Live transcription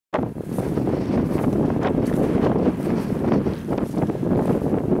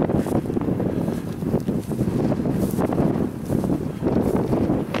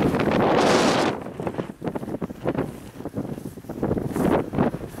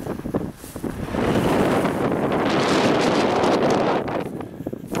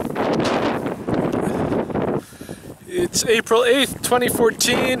It's April 8th,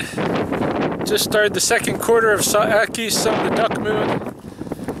 2014. Just started the second quarter of Sa'aki, Sun the Duck Moon.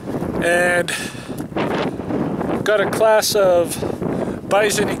 And got a class of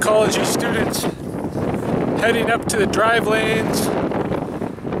bison ecology students heading up to the drive lanes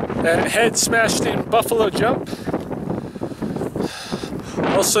at Head Smashed In Buffalo Jump,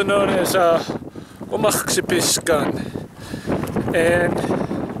 also known as Omaxipiskan. And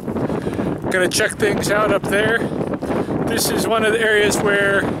gonna check things out up there. This is one of the areas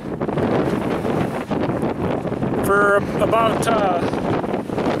where for about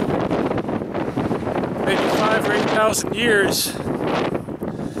maybe 5,000 or 8,000 years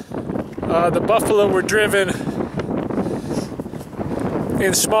the buffalo were driven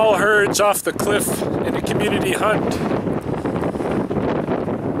in small herds off the cliff in a community hunt.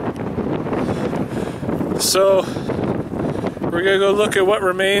 So we're gonna go look at what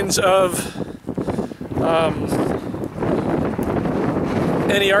remains of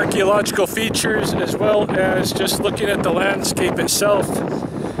any archaeological features, as well as just looking at the landscape itself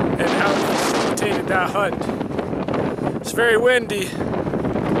and how it facilitated that hunt. It's very windy.